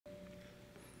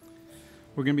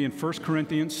We're going to be in 1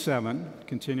 Corinthians 7,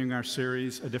 continuing our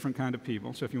series, A Different Kind of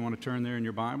People. So if you want to turn there in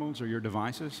your Bibles or your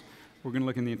devices, we're going to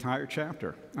look in the entire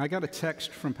chapter. I got a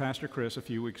text from Pastor Chris a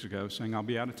few weeks ago saying, I'll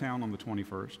be out of town on the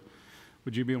 21st.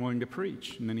 Would you be willing to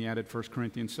preach? And then he added 1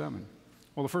 Corinthians 7.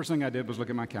 Well, the first thing I did was look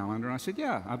at my calendar, and I said,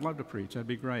 yeah, I'd love to preach. That'd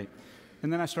be great.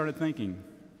 And then I started thinking,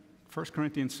 1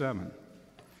 Corinthians 7.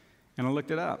 And I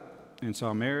looked it up and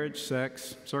saw marriage,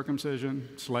 sex, circumcision,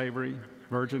 slavery,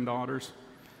 virgin daughters.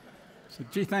 I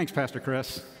said, gee, thanks, Pastor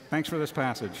Chris. Thanks for this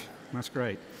passage. That's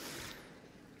great.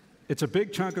 It's a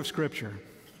big chunk of Scripture.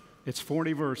 It's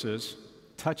 40 verses,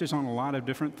 touches on a lot of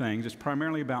different things. It's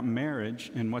primarily about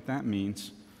marriage and what that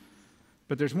means.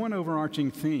 But there's one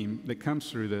overarching theme that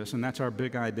comes through this, and that's our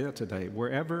big idea today.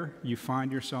 Wherever you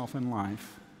find yourself in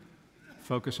life,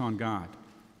 focus on God.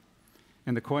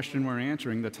 And the question we're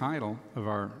answering, the title of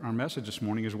our message this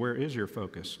morning is, where is your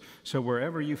focus? So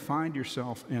wherever you find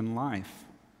yourself in life,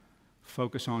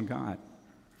 focus on God.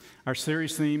 Our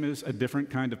series theme is A Different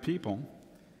Kind of People.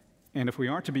 And if we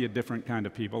are to be a different kind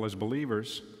of people as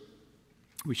believers,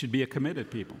 we should be a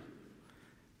committed people.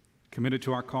 Committed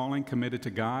to our calling, committed to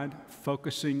God,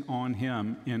 focusing on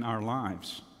Him in our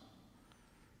lives.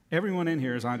 Everyone in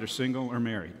here is either single or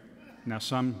married. Now,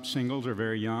 some singles are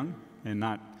very young and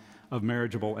not of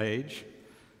marriageable age.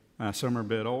 Some are a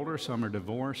bit older, some are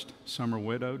divorced, some are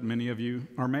widowed. Many of you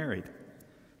are married.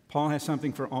 Paul has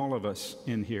something for all of us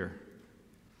in here.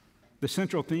 The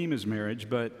central theme is marriage,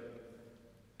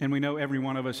 and we know every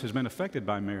one of us has been affected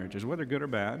by marriages, whether good or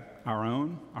bad, our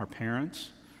own, our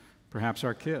parents, perhaps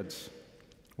our kids,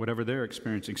 whatever they're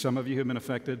experiencing. Some of you have been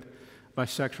affected by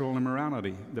sexual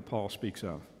immorality that Paul speaks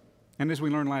of. And as we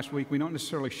learned last week, we don't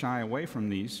necessarily shy away from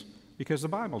these because the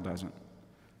Bible doesn't.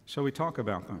 So we talk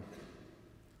about them.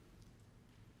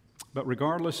 But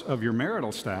regardless of your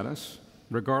marital status,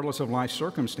 regardless of life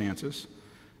circumstances,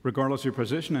 regardless of your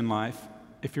position in life,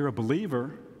 if you're a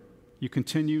believer, you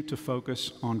continue to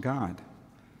focus on God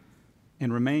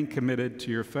and remain committed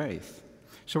to your faith.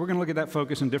 So we're going to look at that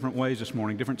focus in different ways this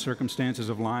morning, different circumstances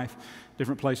of life,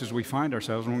 different places we find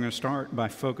ourselves, and we're going to start by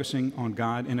focusing on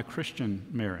God in a Christian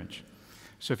marriage.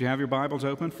 So if you have your Bibles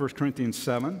open, 1 Corinthians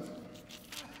 7,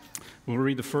 we'll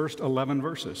read the first 11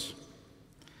 verses.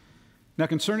 Now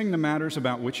concerning the matters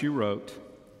about which you wrote,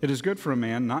 it is good for a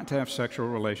man not to have sexual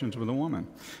relations with a woman,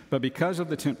 but because of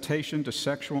the temptation to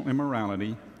sexual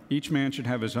immorality, each man should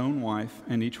have his own wife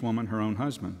and each woman her own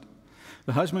husband.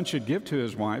 The husband should give to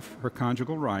his wife her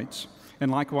conjugal rights,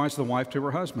 and likewise the wife to her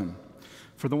husband.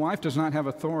 For the wife does not have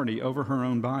authority over her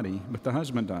own body, but the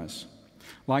husband does.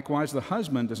 Likewise, the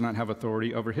husband does not have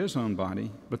authority over his own body,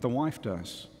 but the wife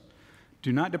does.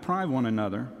 Do not deprive one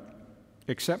another,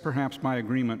 except perhaps by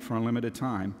agreement for a limited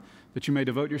time, that you may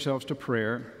devote yourselves to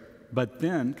prayer, but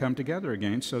then come together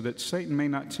again, so that Satan may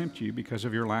not tempt you because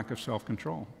of your lack of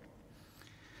self-control.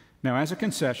 Now, as a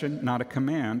concession, not a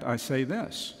command, I say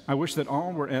this. I wish that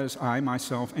all were as I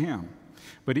myself am,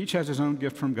 but each has his own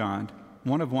gift from God,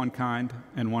 one of one kind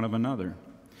and one of another.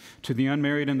 To the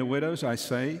unmarried and the widows, I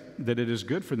say that it is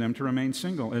good for them to remain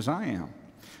single, as I am.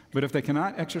 But if they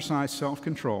cannot exercise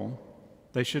self-control,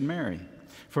 they should marry,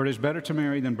 for it is better to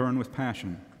marry than burn with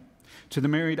passion. To the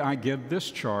married I give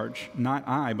this charge, not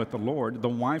I, but the Lord, the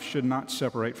wife should not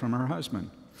separate from her husband.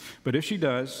 But if she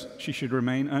does, she should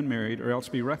remain unmarried or else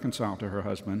be reconciled to her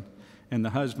husband, and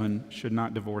the husband should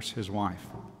not divorce his wife.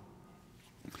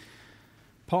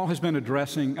 Paul has been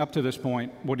addressing, up to this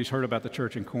point, what he's heard about the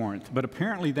church in Corinth, but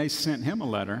apparently they sent him a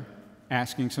letter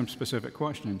asking some specific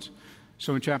questions.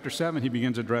 So in chapter 7, he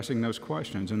begins addressing those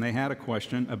questions, and they had a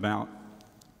question about,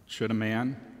 should a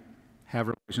man have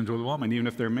relations with a woman, even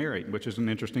if they're married, which is an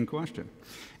interesting question.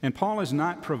 And Paul is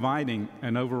not providing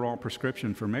an overall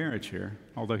prescription for marriage here,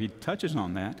 although he touches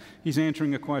on that. He's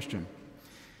answering a question.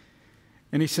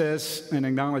 And he says and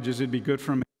acknowledges it'd be good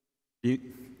for a man to be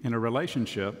in a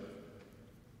relationship.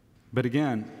 But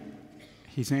again,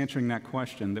 he's answering that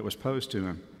question that was posed to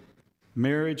him.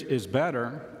 Marriage is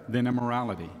better than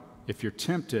immorality. If you're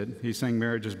tempted, he's saying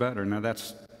marriage is better. Now,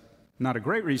 that's not a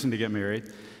great reason to get married,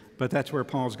 but that's where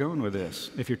Paul's going with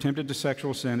this. If you're tempted to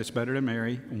sexual sin, it's better to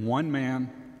marry one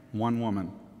man, one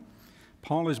woman.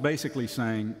 Paul is basically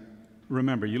saying,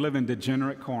 remember, you live in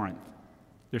degenerate Corinth.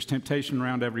 There's temptation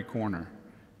around every corner.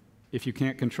 If you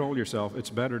can't control yourself, it's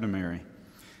better to marry.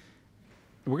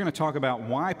 We're going to talk about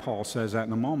why Paul says that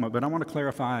in a moment, but I want to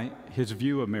clarify his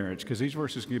view of marriage, because these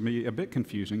verses can be a bit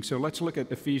confusing. So let's look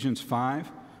at Ephesians 5,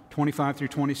 25 through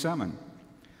 27.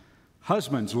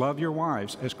 Husbands, love your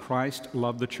wives as Christ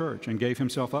loved the church and gave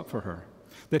himself up for her,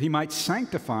 that he might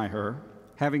sanctify her,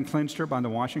 having cleansed her by the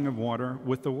washing of water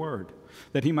with the word,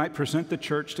 that he might present the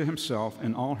church to himself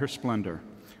in all her splendor,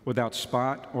 without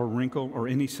spot or wrinkle or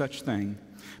any such thing,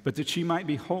 but that she might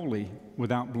be holy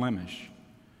without blemish.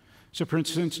 So, for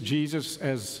instance, Jesus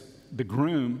as the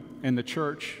groom and the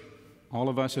church, all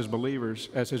of us as believers,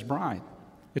 as his bride.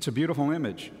 It's a beautiful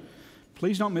image.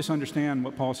 Please don't misunderstand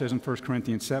what Paul says in 1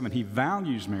 Corinthians 7. He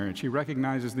values marriage. He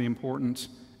recognizes the importance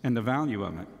and the value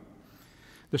of it.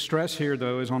 The stress here,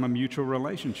 though, is on a mutual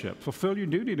relationship. Fulfill your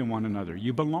duty to one another.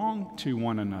 You belong to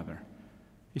one another.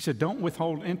 He said, don't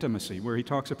withhold intimacy, where he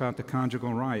talks about the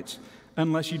conjugal rights,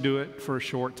 unless you do it for a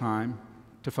short time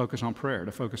to focus on prayer,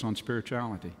 to focus on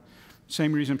spirituality.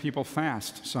 Same reason people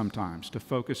fast sometimes, to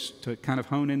focus, to kind of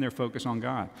hone in their focus on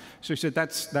God. So he said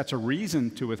that's a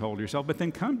reason to withhold yourself, but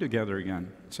then come together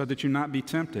again so that you not be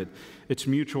tempted. It's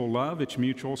mutual love, it's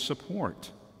mutual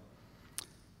support.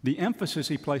 The emphasis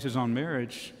he places on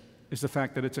marriage is the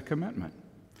fact that it's a commitment.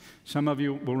 Some of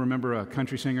you will remember a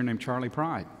country singer named Charlie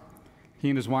Pride. He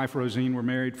and his wife, Rosine, were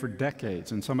married for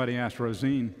decades, and somebody asked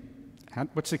Rosine,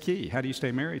 what's the key? How do you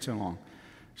stay married so long?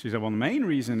 She said, well, the main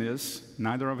reason is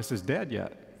neither of us is dead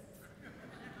yet.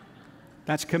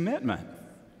 That's commitment.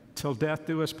 Till death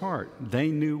do us part. They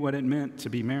knew what it meant to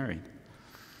be married.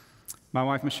 My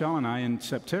wife, Michelle, and I, in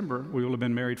September, we will have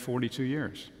been married 42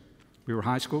 years. We were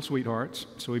high school sweethearts,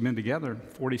 so we've been together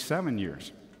 47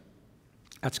 years.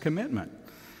 That's commitment.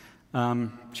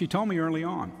 She told me early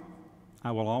on,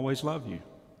 I will always love you,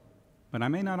 but I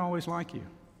may not always like you.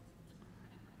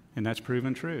 And that's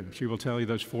proven true. She will tell you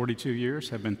those 42 years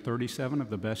have been 37 of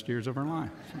the best years of her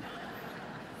life.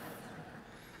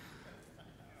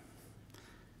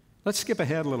 Let's skip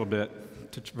ahead a little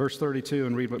bit to verse 32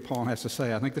 and read what Paul has to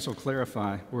say. I think this will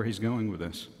clarify where he's going with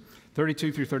this.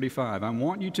 32 through 35. I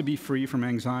want you to be free from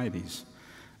anxieties.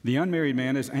 The unmarried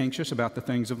man is anxious about the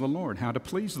things of the Lord, how to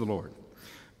please the Lord.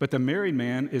 But the married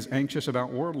man is anxious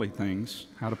about worldly things,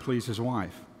 how to please his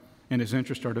wife, and his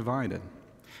interests are divided.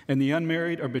 And the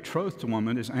unmarried or betrothed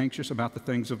woman is anxious about the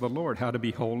things of the Lord, how to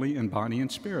be holy in body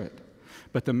and spirit.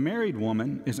 But the married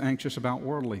woman is anxious about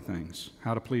worldly things,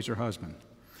 how to please her husband.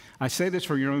 I say this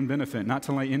for your own benefit, not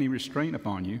to lay any restraint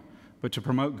upon you, but to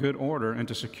promote good order and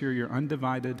to secure your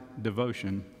undivided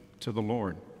devotion to the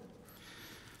Lord.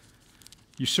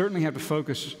 You certainly have to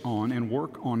focus on and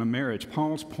work on a marriage.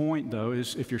 Paul's point, though,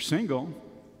 is if you're single,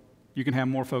 you can have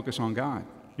more focus on God.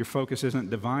 Your focus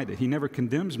isn't divided. He never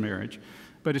condemns marriage,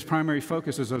 but his primary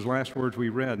focus is those last words we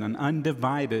read, an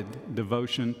undivided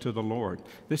devotion to the Lord.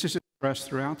 This is expressed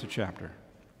throughout the chapter.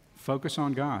 Focus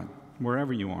on God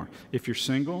wherever you are. If you're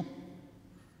single,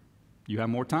 you have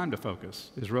more time to focus,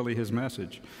 is really his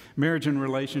message. Marriage and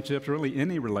relationships, really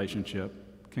any relationship,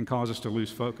 can cause us to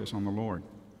lose focus on the Lord.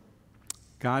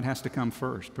 God has to come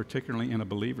first, particularly in a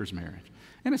believer's marriage.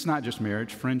 And it's not just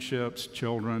marriage, friendships,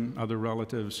 children, other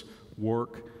relatives,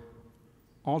 work.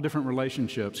 All different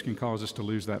relationships can cause us to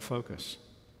lose that focus.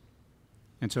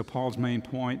 And so Paul's main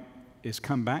point is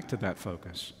come back to that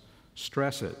focus.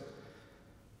 Stress it.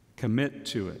 Commit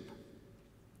to it.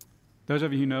 Those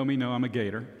of you who know me know I'm a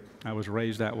Gator. I was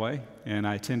raised that way, and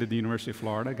I attended the University of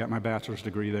Florida, got my bachelor's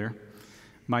degree there.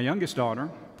 My youngest daughter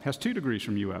has 2 degrees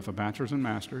from UF, a bachelor's and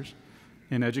master's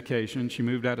in education. She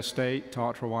moved out of state,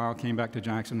 taught for a while, came back to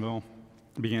Jacksonville,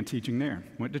 began teaching there.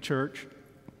 Went to church,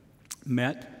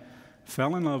 met,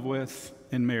 fell in love with,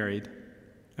 and married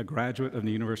a graduate of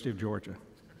the University of Georgia.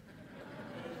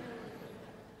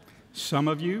 Some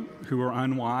of you who are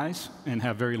unwise and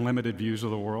have very limited views of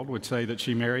the world would say that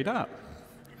she married up.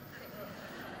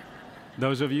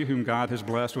 Those of you whom God has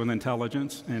blessed with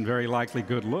intelligence and very likely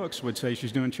good looks would say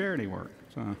she's doing charity work.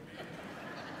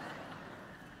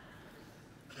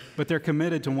 But they're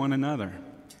committed to one another.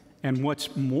 And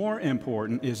what's more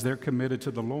important is they're committed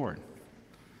to the Lord.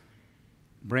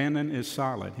 Brandon is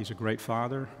solid. He's a great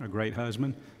father, a great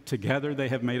husband. Together, they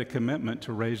have made a commitment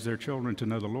to raise their children to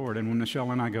know the Lord. And when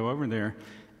Michelle and I go over there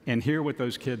and hear what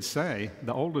those kids say,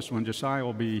 the oldest one, Josiah,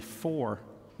 will be 4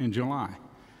 in July.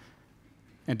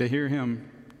 And to hear him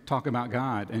talk about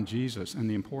God and Jesus and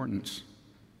the importance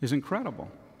is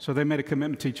incredible. So they made a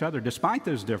commitment to each other despite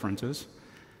those differences,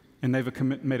 and they've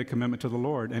made a commitment to the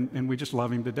Lord, and we just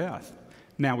love him to death.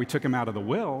 Now, we took him out of the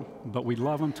will, but we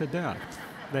love him to death.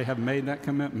 They have made that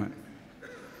commitment.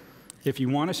 If you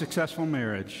want a successful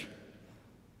marriage,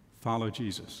 follow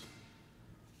Jesus.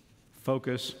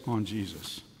 Focus on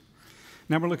Jesus.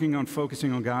 Now we're looking on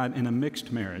focusing on God in a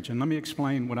mixed marriage. And let me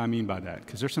explain what I mean by that,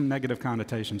 because there's some negative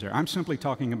connotations there. I'm simply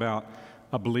talking about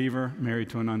a believer married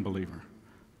to an unbeliever,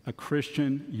 a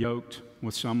Christian yoked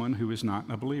with someone who is not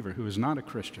a believer, who is not a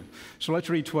Christian. So let's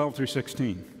read 12 through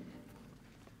 16.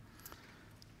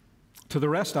 To the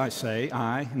rest I say,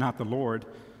 I, not the Lord,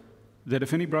 that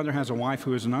if any brother has a wife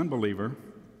who is an unbeliever,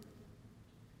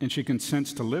 and she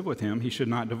consents to live with him, he should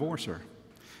not divorce her.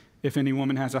 If any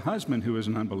woman has a husband who is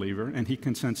an unbeliever, and he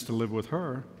consents to live with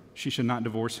her, she should not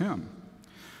divorce him.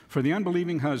 For the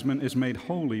unbelieving husband is made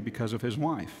holy because of his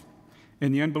wife,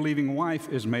 and the unbelieving wife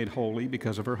is made holy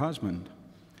because of her husband.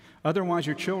 Otherwise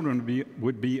your children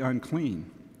would be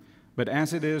unclean, but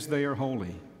as it is, they are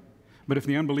holy. But if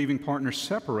the unbelieving partner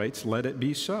separates, let it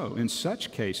be so. In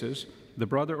such cases, the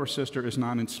brother or sister is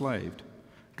not enslaved.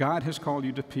 God has called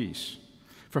you to peace.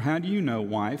 For how do you know,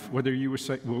 wife, whether you will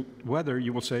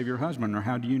save your husband? Or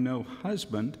how do you know,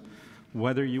 husband,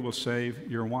 whether you will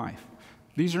save your wife?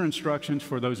 These are instructions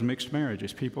for those mixed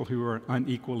marriages, people who are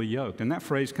unequally yoked. And that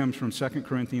phrase comes from 2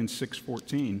 Corinthians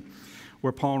 6:14,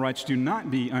 where Paul writes, do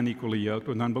not be unequally yoked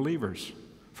with unbelievers.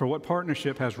 For what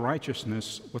partnership has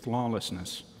righteousness with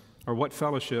lawlessness? Or what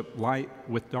fellowship light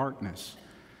with darkness?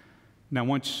 Now,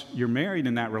 once you're married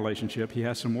in that relationship, he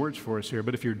has some words for us here.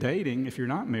 But if you're dating, if you're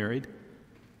not married,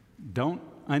 don't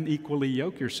unequally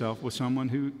yoke yourself with someone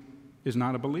who is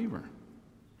not a believer.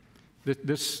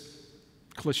 This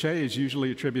cliche is usually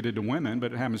attributed to women,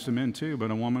 but it happens to men too. But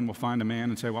a woman will find a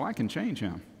man and say, well, I can change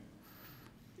him.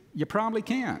 You probably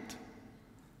can't.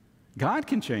 God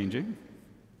can change him,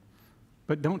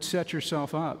 but don't set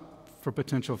yourself up for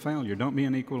potential failure. Don't be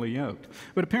unequally yoked.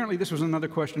 But apparently this was another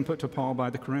question put to Paul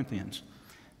by the Corinthians.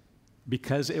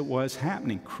 Because it was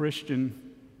happening, Christian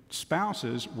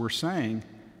spouses were saying,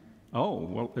 oh,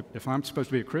 well, if I'm supposed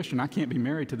to be a Christian, I can't be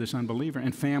married to this unbeliever.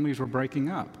 And families were breaking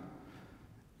up.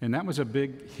 And that was a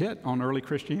big hit on early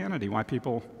Christianity, why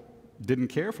people didn't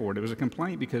care for it. It was a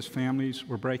complaint because families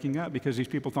were breaking up, because these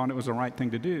people thought it was the right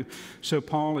thing to do. So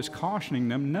Paul is cautioning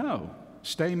them, no,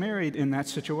 stay married in that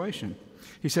situation.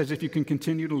 He says, if you can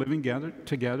continue to live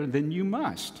together, then you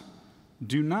must.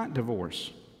 Do not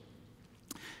divorce.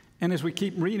 And as we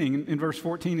keep reading, in verse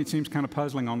 14, it seems kind of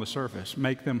puzzling on the surface.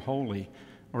 Make them holy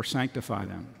or sanctify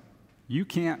them. You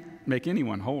can't make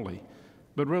anyone holy,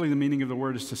 but really the meaning of the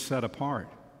word is to set apart.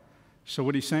 So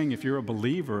what he's saying, if you're a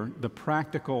believer, the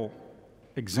practical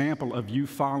example of you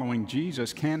following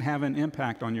Jesus can have an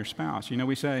impact on your spouse. You know,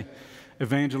 we say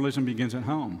evangelism begins at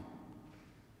home.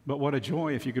 But what a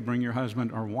joy if you could bring your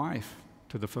husband or wife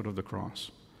to the foot of the cross.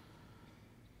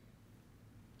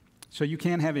 So you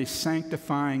can have a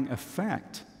sanctifying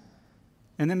effect.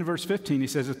 And then in verse 15, he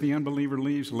says, if the unbeliever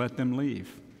leaves, let them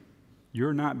leave.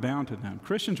 You're not bound to them.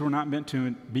 Christians were not meant to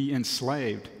be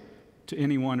enslaved to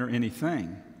anyone or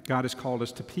anything. God has called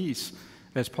us to peace,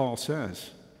 as Paul says.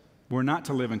 We're not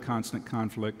to live in constant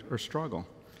conflict or struggle.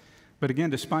 But again,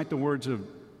 despite the words of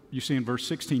you see in verse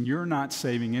 16, you're not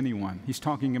saving anyone. He's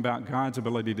talking about God's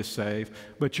ability to save,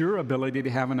 but your ability to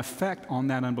have an effect on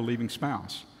that unbelieving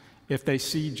spouse. If they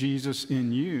see Jesus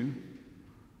in you,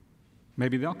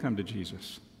 maybe they'll come to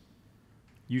Jesus.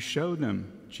 You show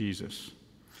them Jesus.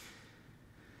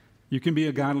 You can be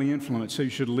a godly influence, so you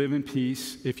should live in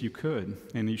peace if you could,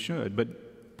 and you should.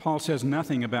 But Paul says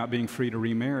nothing about being free to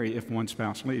remarry if one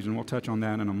spouse leaves, and we'll touch on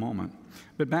that in a moment.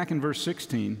 But back in verse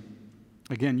 16,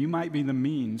 again, you might be the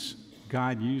means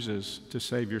God uses to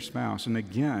save your spouse. And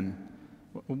again,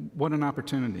 what an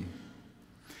opportunity.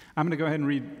 I'm going to go ahead and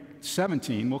read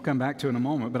 17. We'll come back to it in a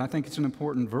moment, but I think it's an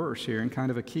important verse here and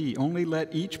kind of a key. Only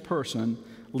let each person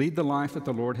lead the life that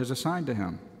the Lord has assigned to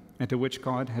him and to which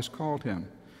God has called him.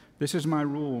 This is my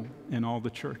rule in all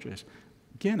the churches.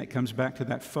 Again, it comes back to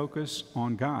that focus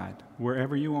on God.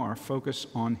 Wherever you are, focus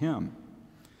on Him.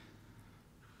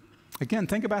 Again,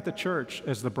 think about the church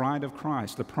as the bride of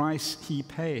Christ, the price He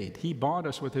paid. He bought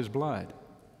us with His blood.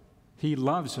 He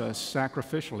loves us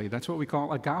sacrificially. That's what we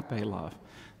call agape love.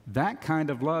 That kind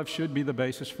of love should be the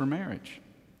basis for marriage.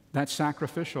 That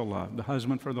sacrificial love, the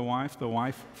husband for the wife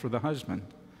for the husband.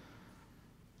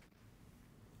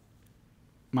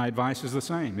 My advice is the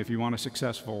same. If you want a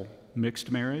successful mixed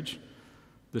marriage,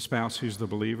 the spouse who's the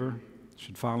believer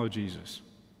should follow Jesus.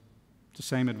 It's the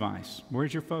same advice.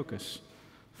 Where's your focus?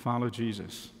 Follow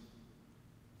Jesus.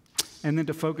 And then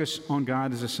to focus on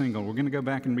God as a single. We're going to go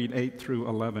back and read 8 through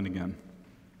 11 again.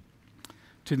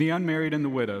 To the unmarried and the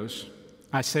widows,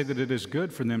 I say that it is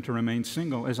good for them to remain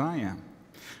single as I am.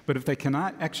 But if they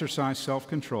cannot exercise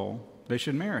self-control, they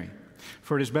should marry.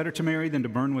 For it is better to marry than to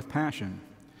burn with passion.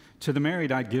 To the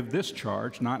married I give this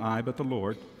charge, not I, but the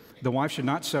Lord. The wife should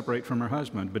not separate from her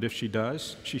husband, but if she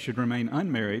does, she should remain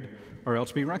unmarried or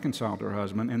else be reconciled to her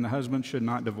husband, and the husband should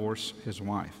not divorce his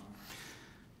wife.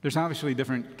 There's obviously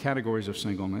different categories of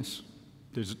singleness.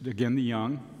 There's, again, the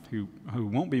young who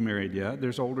won't be married yet.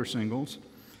 There's older singles.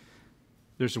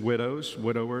 There's widows,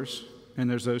 widowers, and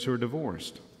there's those who are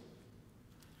divorced.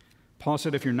 Paul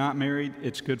said, if you're not married,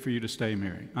 it's good for you to stay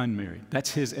married, unmarried. That's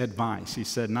his advice. He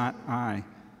said, not I,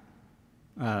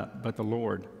 but the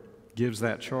Lord gives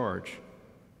that charge.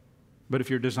 But if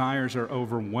your desires are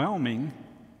overwhelming,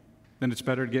 then it's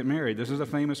better to get married. This is a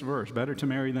famous verse, better to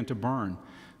marry than to burn.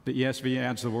 The ESV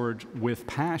adds the word with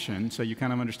passion, so you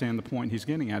kind of understand the point he's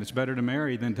getting at. It's better to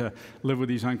marry than to live with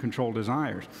these uncontrolled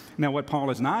desires. Now, what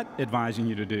Paul is not advising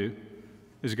you to do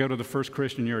is go to the first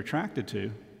Christian you're attracted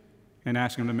to and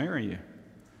ask him to marry you.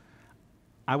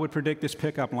 I would predict this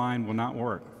pickup line will not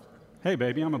work. Hey,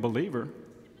 baby, I'm a believer,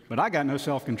 but I got no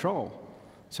self-control.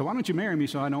 So why don't you marry me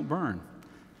so I don't burn?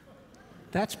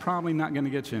 That's probably not going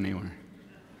to get you anywhere.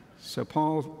 So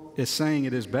Paul is saying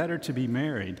it is better to be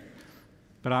married,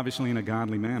 but obviously in a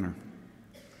godly manner.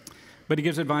 But he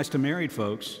gives advice to married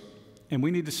folks, and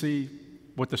we need to see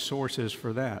what the source is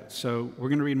for that. So we're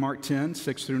going to read Mark 10,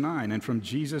 6 through 9. And from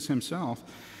Jesus himself,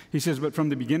 he says, but from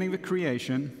the beginning of the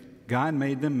creation, God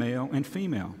made them male and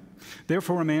female.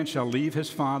 Therefore a man shall leave his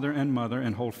father and mother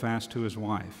and hold fast to his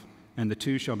wife, and the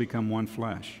two shall become one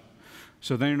flesh.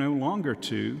 So they are no longer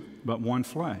two, but one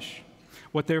flesh.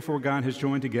 What therefore God has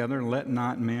joined together, let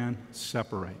not man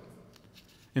separate.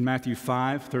 In Matthew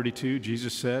 5:32,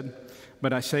 Jesus said,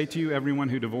 but I say to you, everyone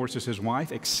who divorces his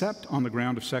wife, except on the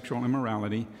ground of sexual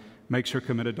immorality, makes her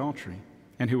commit adultery.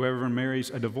 And whoever marries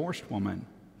a divorced woman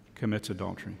commits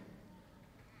adultery.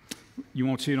 You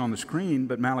won't see it on the screen,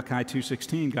 but Malachi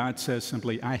 2:16, God says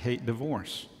simply, I hate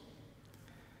divorce.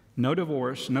 No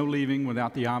divorce, no leaving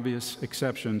without the obvious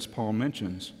exceptions Paul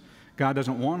mentions. God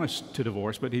doesn't want us to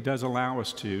divorce, but he does allow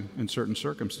us to in certain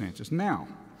circumstances. Now,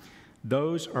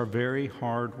 those are very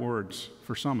hard words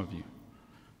for some of you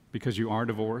because you are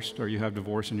divorced or you have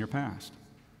divorce in your past.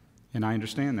 And I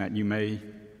understand that. You may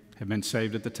have been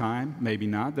saved at the time, maybe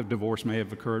not. The divorce may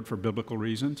have occurred for biblical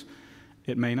reasons.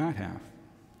 It may not have.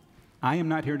 I am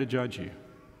not here to judge you.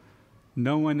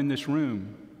 No one in this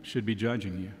room should be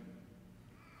judging you.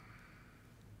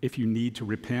 If you need to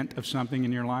repent of something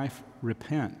in your life,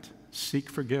 repent. Seek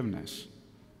forgiveness.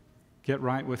 Get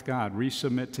right with God.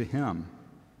 Resubmit to him.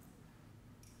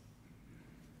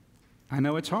 I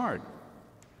know it's hard,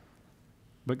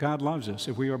 but God loves us.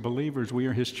 If we are believers, we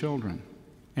are his children,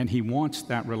 and he wants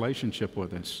that relationship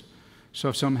with us. So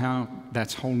if somehow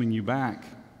that's holding you back,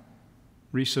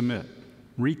 resubmit,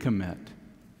 recommit,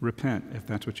 repent if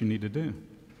that's what you need to do.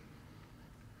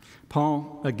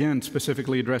 Paul, again,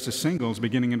 specifically addresses singles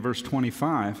beginning in verse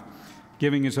 25,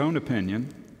 giving his own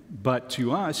opinion, but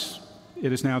to us,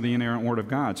 it is now the inerrant word of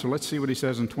God. So let's see what he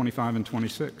says in 25 and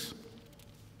 26.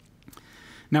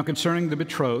 Now concerning the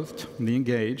betrothed, the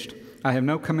engaged, I have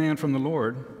no command from the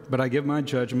Lord, but I give my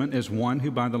judgment as one who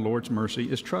by the Lord's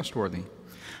mercy is trustworthy.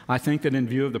 I think that in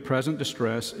view of the present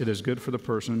distress, it is good for the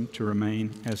person to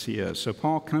remain as he is. So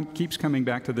Paul keeps coming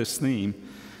back to this theme.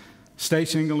 Stay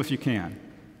single if you can.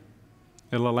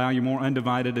 It'll allow you more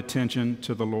undivided attention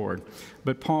to the Lord.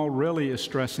 But Paul really is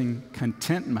stressing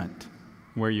contentment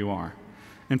where you are.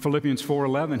 In Philippians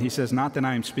 4:11, he says, not that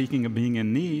I am speaking of being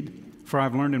in need, for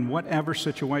I've learned in whatever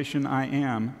situation I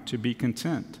am to be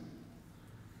content.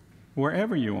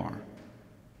 Wherever you are.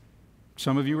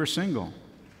 Some of you are single.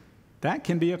 That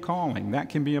can be a calling. That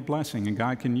can be a blessing, and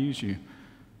God can use you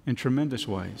in tremendous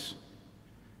ways.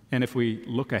 And if we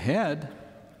look ahead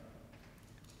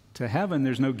to heaven,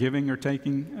 there's no giving or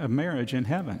taking of marriage in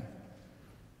heaven.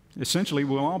 Essentially,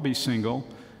 we'll all be single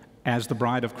as the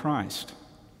bride of Christ.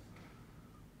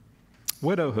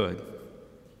 Widowhood,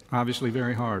 obviously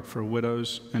very hard for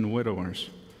widows and widowers.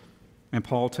 And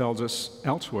Paul tells us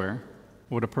elsewhere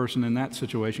what a person in that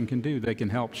situation can do. They can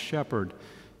help shepherd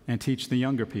and teach the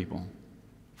younger people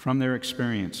from their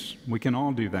experience. We can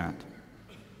all do that.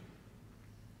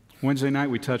 Wednesday night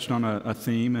we touched on a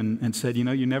theme and said, you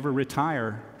know, you never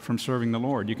retire from serving the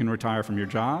Lord. You can retire from your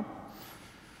job,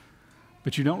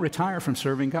 but you don't retire from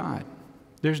serving God.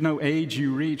 There's no age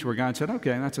you reach where God said,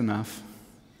 okay, that's enough.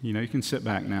 You know, you can sit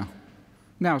back now.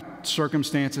 Now,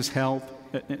 circumstances, health,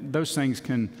 those things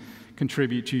can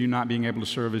contribute to you not being able to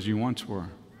serve as you once were.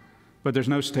 But there's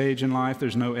no stage in life,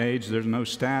 there's no age, there's no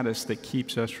status that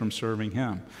keeps us from serving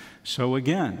him. So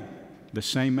again, the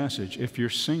same message. If you're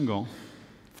single,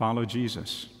 follow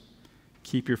Jesus.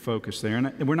 Keep your focus there.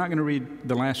 And we're not going to read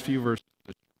the last few verses,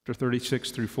 chapter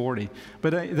 36 through 40,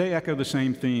 but they echo the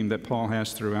same theme that Paul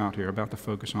has throughout here about the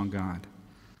focus on God.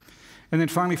 And then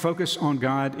finally, focus on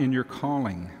God in your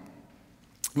calling.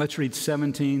 Let's read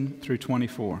 17 through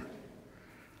 24.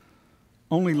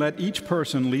 Only let each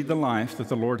person lead the life that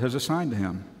the Lord has assigned to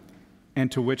him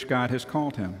and to which God has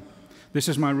called him. This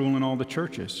is my rule in all the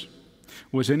churches.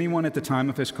 Was anyone at the time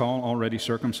of his call already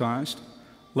circumcised?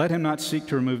 Let him not seek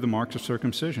to remove the marks of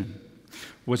circumcision,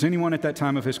 Was anyone at that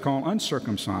time of his call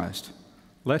uncircumcised?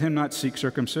 Let him not seek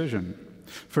circumcision.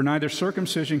 For neither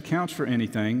circumcision counts for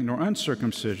anything, nor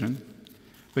uncircumcision,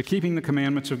 but keeping the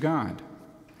commandments of God.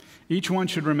 Each one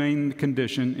should remain in the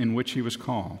condition in which he was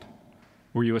called.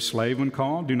 Were you a slave when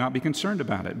called? Do not be concerned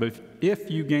about it. But if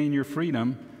you gain your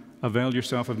freedom, avail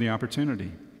yourself of the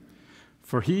opportunity.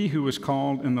 For he who was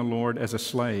called in the Lord as a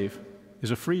slave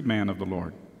is a freedman of the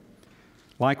Lord.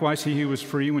 Likewise, he who was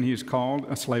free when he is called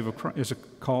a slave of Christ,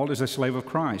 is a slave of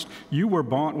Christ. You were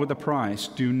bought with a price.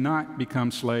 Do not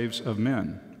become slaves of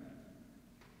men.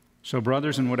 So,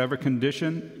 brothers, in whatever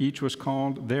condition each was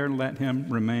called, there let him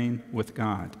remain with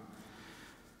God.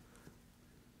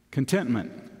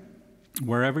 Contentment,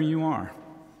 wherever you are.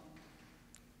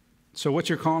 So what's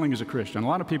your calling as a Christian? A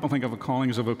lot of people think of a calling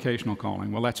as a vocational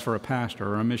calling. Well, that's for a pastor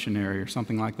or a missionary or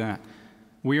something like that.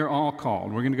 We are all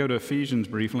called. We're going to go to Ephesians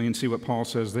briefly and see what Paul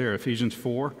says there. Ephesians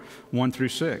 4, 1 through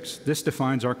 6. This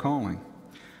defines our calling.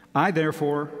 I,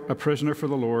 therefore, a prisoner for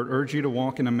the Lord, urge you to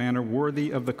walk in a manner worthy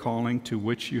of the calling to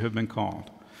which you have been called,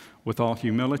 with all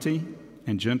humility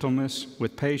and gentleness,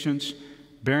 with patience,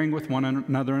 bearing with one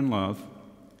another in love,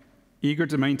 eager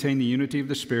to maintain the unity of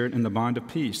the Spirit in the bond of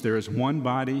peace. There is one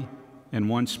body and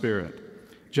one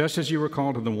Spirit. Just as you were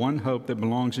called to the one hope that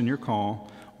belongs in your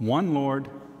call, one Lord,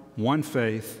 one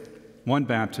faith, one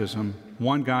baptism,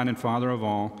 one God and Father of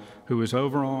all, who is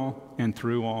over all and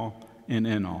through all and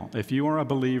in all. If you are a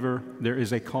believer, there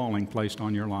is a calling placed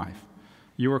on your life.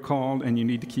 You are called, and you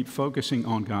need to keep focusing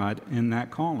on God in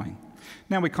that calling.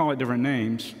 Now, we call it different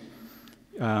names.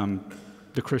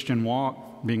 The Christian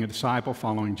walk, being a disciple,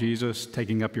 following Jesus,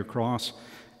 taking up your cross.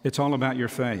 It's all about your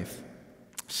faith.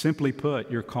 Simply put,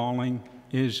 your calling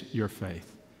is your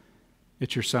faith.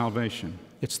 It's your salvation.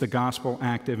 It's the gospel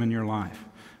active in your life.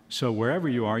 So wherever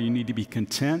you are, you need to be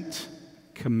content,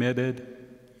 committed,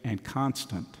 and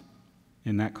constant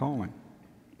in that calling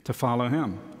to follow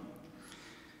Him.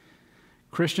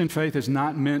 Christian faith is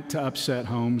not meant to upset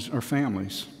homes or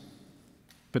families,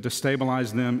 but to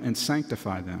stabilize them and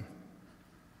sanctify them.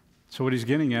 So what he's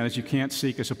getting at is you can't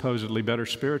seek a supposedly better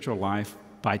spiritual life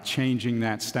by changing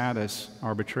that status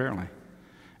arbitrarily.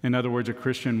 In other words, a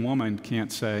Christian woman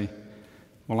can't say,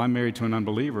 well, I'm married to an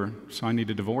unbeliever, so I need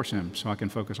to divorce him so I can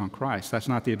focus on Christ. That's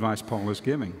not the advice Paul is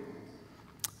giving.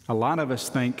 A lot of us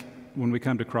think when we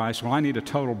come to Christ, well, I need a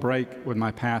total break with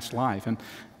my past life.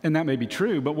 And that may be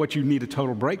true, but what you need a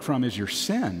total break from is your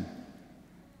sin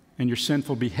and your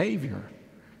sinful behavior.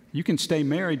 You can stay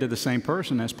married to the same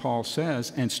person, as Paul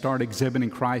says, and start exhibiting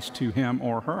Christ to him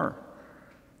or her.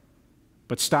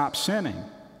 But stop sinning.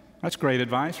 That's great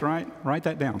advice, right? Write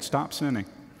that down. Stop sinning.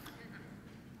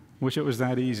 Wish it was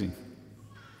that easy.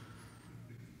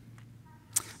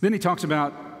 Then he talks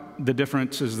about the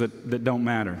differences that don't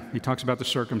matter. He talks about the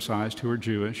circumcised who are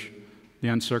Jewish, the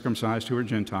uncircumcised who are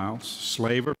Gentiles,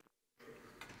 slave or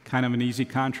kind of an easy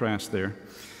contrast there.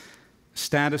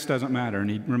 Status doesn't matter, and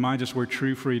he reminds us where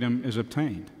true freedom is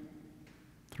obtained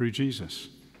through Jesus,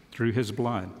 through his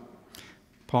blood.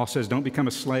 Paul says, don't become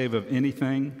a slave of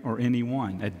anything or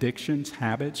anyone, addictions,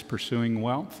 habits, pursuing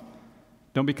wealth.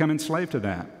 Don't become enslaved to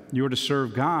that. You are to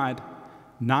serve God,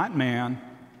 not man,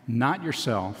 not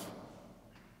yourself,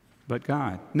 but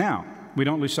God. Now, we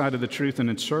don't lose sight of the truth, and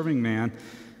in serving man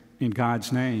in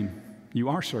God's name, you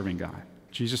are serving God.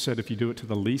 Jesus said, if you do it to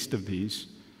the least of these,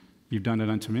 you've done it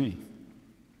unto me.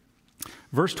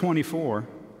 Verse 24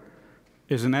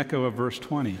 is an echo of verse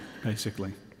 20,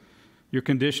 basically. Your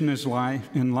condition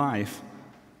in life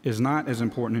is not as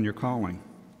important in your calling.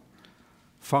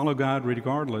 Follow God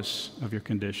regardless of your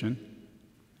condition.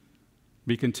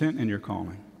 Be content in your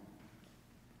calling.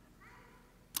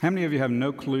 How many of you have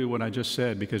no clue what I just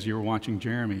said because you were watching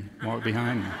Jeremy walk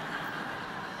behind me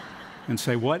and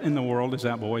say, what in the world is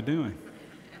that boy doing?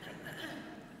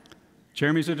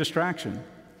 Jeremy's a distraction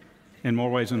in more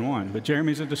ways than one, but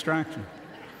Jeremy's a distraction.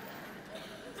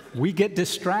 We get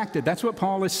distracted. That's what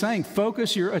Paul is saying.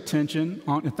 Focus your attention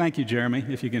on, thank you, Jeremy,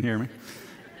 if you can hear me.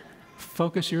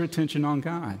 Focus your attention on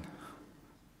God.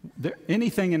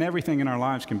 Anything and everything in our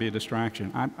lives can be a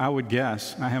distraction. I would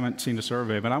guess, I haven't seen a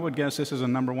survey, but I would guess this is a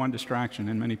number one distraction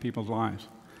in many people's lives.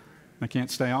 They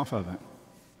can't stay off of it.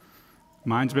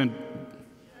 Mine's been,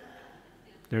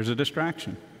 there's a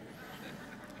distraction.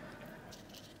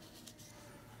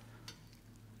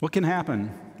 What can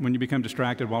happen when you become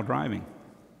distracted while driving?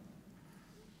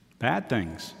 Bad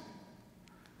things.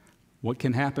 What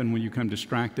can happen when you become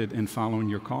distracted in following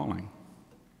your calling?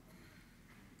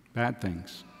 Bad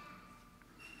things.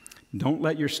 Don't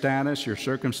let your status, your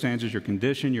circumstances, your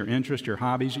condition, your interest, your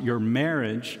hobbies, your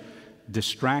marriage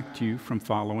distract you from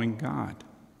following God.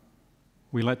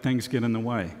 We let things get in the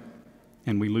way.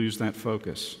 and we lose that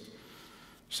focus.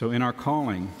 So in our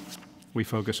calling, we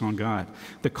focus on God.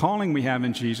 The calling we have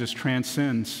in Jesus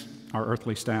transcends our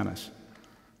earthly status.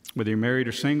 Whether you're married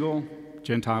or single,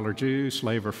 Gentile or Jew,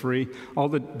 slave or free, all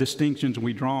the distinctions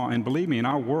we draw, and believe me, in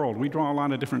our world, we draw a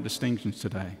lot of different distinctions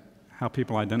today, how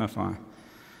people identify.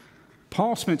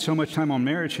 Paul spent so much time on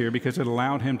marriage here because it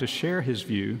allowed him to share his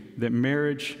view that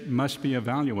marriage must be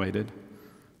evaluated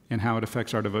and how it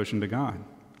affects our devotion to God.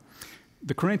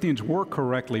 The Corinthians were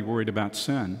correctly worried about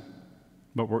sin,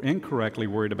 but were incorrectly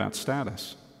worried about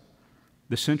status.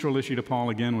 The central issue to Paul,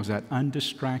 again, was that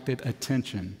undistracted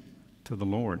attention to the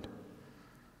Lord.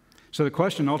 So the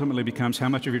question ultimately becomes, how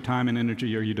much of your time and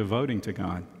energy are you devoting to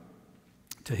God,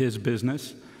 to His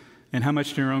business, and how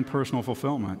much to your own personal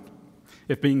fulfillment?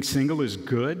 If being single is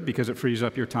good because it frees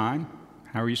up your time,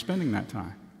 how are you spending that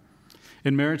time?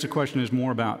 In marriage, the question is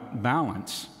more about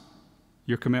balance,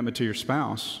 your commitment to your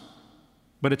spouse,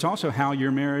 but it's also how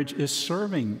your marriage is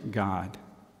serving God.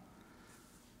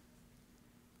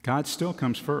 God still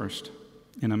comes first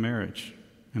in a marriage,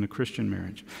 in a Christian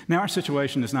marriage. Now, our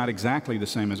situation is not exactly the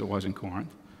same as it was in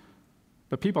Corinth,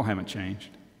 but people haven't changed.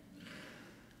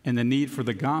 And the need for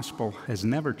the gospel has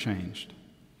never changed.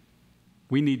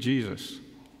 We need Jesus.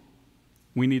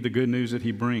 We need the good news that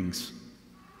He brings.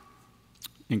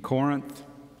 In Corinth,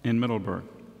 in Middleburg,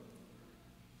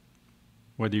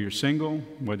 whether you're single,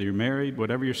 whether you're married,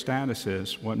 whatever your status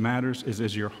is, what matters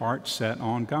is your heart set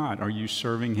on God? Are you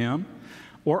serving Him,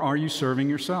 or are you serving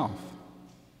yourself?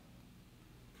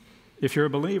 If you're a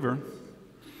believer,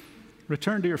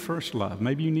 return to your first love.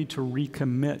 Maybe you need to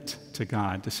recommit to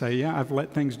God, to say, yeah, I've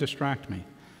let things distract me.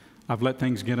 I've let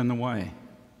things get in the way.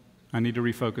 I need to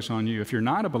refocus on you. If you're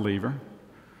not a believer,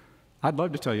 I'd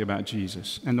love to tell you about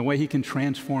Jesus and the way He can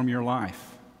transform your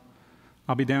life.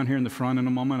 I'll be down here in the front in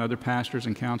a moment. Other pastors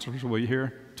and counselors will be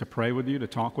here to pray with you, to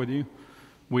talk with you.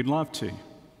 We'd love to.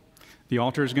 The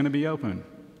altar is going to be open.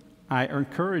 I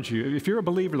encourage you, if you're a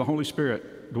believer, the Holy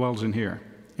Spirit dwells in here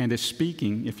and is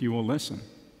speaking if you will listen.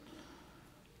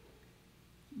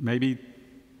 Maybe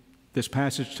this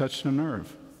passage touched a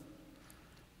nerve.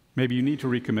 Maybe you need to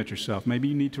recommit yourself. Maybe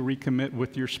you need to recommit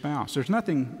with your spouse. There's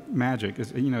nothing magic.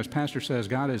 As Pastor says,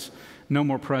 God is no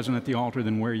more present at the altar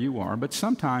than where you are. But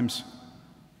sometimes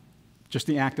just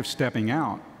the act of stepping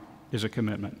out is a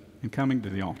commitment and coming to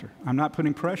the altar. I'm not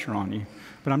putting pressure on you,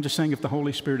 but I'm just saying if the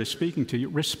Holy Spirit is speaking to you,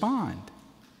 respond.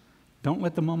 Don't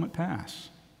let the moment pass.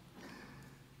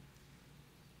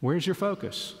 Where's your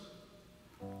focus?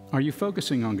 Are you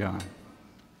focusing on God?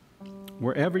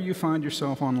 Wherever you find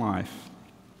yourself on life,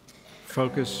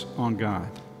 focus on God.